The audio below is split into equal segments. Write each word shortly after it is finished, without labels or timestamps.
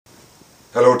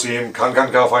Hello team, Can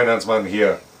Car Finance Man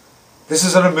here. This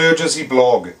is an emergency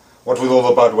blog, what with all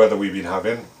the bad weather we've been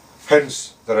having,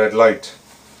 hence the red light.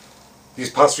 These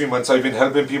past few months I've been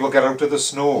helping people get out of the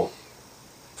snow,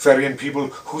 ferrying people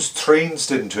whose trains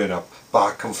didn't turn up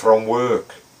back and from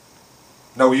work.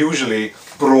 Now usually,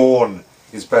 brawn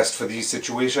is best for these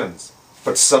situations,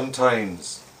 but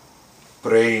sometimes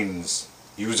brains,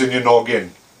 using your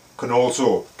noggin, can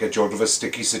also get you out of a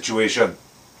sticky situation.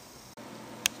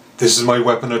 This is my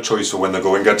weapon of choice for when the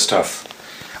going gets tough,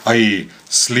 i.e.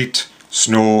 sleet,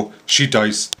 snow, sheet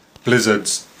ice,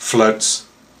 blizzards, floods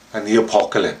and the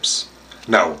apocalypse.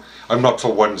 Now, I'm not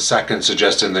for 1 second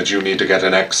suggesting that you need to get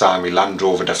an ex-army Land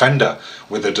Rover Defender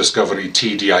with a Discovery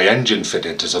TDI engine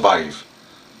fitted to survive.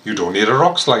 You don't need a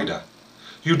rock slider.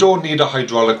 You don't need a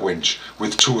hydraulic winch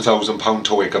with 2,000 pound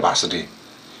towing capacity.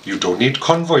 You don't need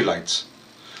convoy lights,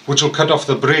 which will cut off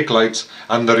the brake lights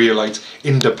and the rear lights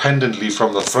independently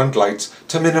from the front lights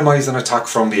to minimise an attack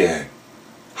from the air.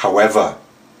 However,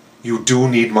 you do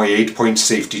need my 8-point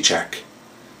safety check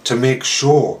to make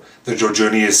sure that your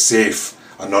journey is safe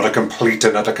and not a complete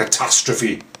and utter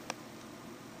catastrophe.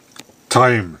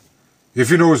 Time.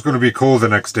 If you know it's going to be cold the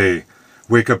next day,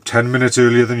 wake up 10 minutes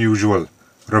earlier than usual.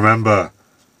 Remember,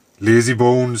 lazy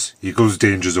bones equals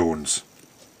danger zones.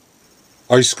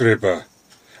 Ice scraper.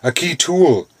 A key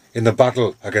tool in the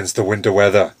battle against the winter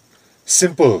weather.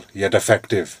 Simple yet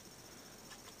effective.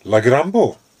 Like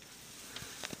Rambo.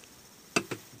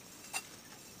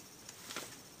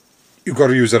 You've got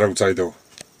to use it outside though.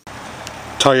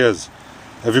 Tyres.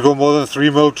 Have you got more than 3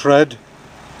 mil tread?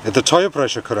 Is the tyre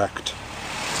pressure correct?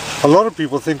 A lot of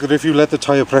people think that if you let the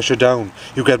tyre pressure down,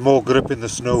 you get more grip in the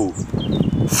snow.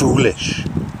 Foolish.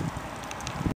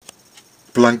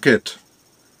 Blanket.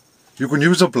 You can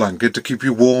use a blanket to keep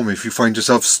you warm if you find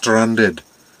yourself stranded.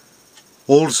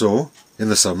 Also, in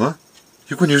the summer,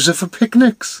 you can use it for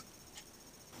picnics.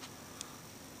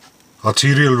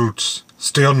 Arterial routes.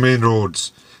 Stay on main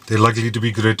roads. They're likely to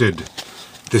be gritted.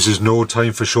 This is no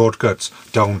time for shortcuts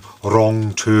down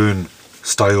wrong turn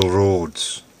style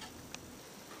roads.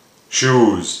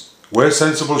 Shoes. Wear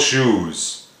sensible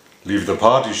shoes. Leave the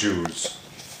party shoes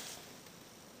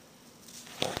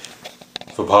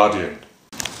for partying.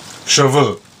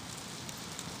 Shovel.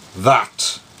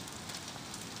 That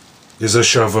is a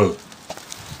shovel.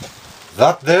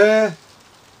 That there,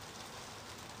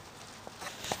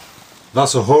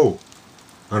 that's a hoe.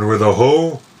 And with a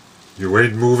hoe, you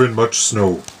ain't moving much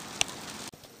snow.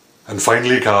 And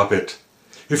finally, carpet.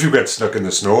 If you get stuck in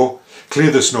the snow, clear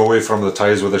the snow away from the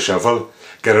tyres with a shovel,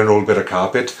 get an old bit of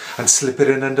carpet and slip it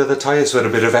in under the tyres for a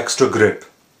bit of extra grip.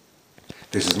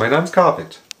 This is my nan's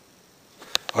carpet.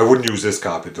 I wouldn't use this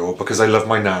carpet though because I love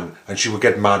my nan and she would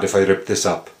get mad if I ripped this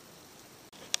up.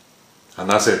 And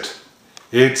that's it.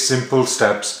 8 simple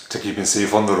steps to keeping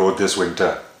safe on the road this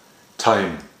winter.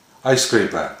 Time, ice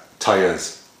scraper,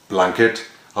 tyres, blanket,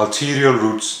 arterial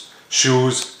routes,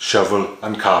 shoes, shovel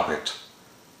and carpet.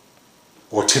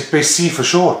 Or TITBASE-C for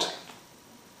short.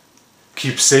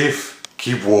 Keep safe,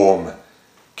 keep warm.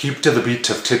 Keep to the beat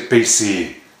of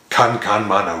TITBASE-C. Can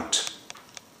Man out.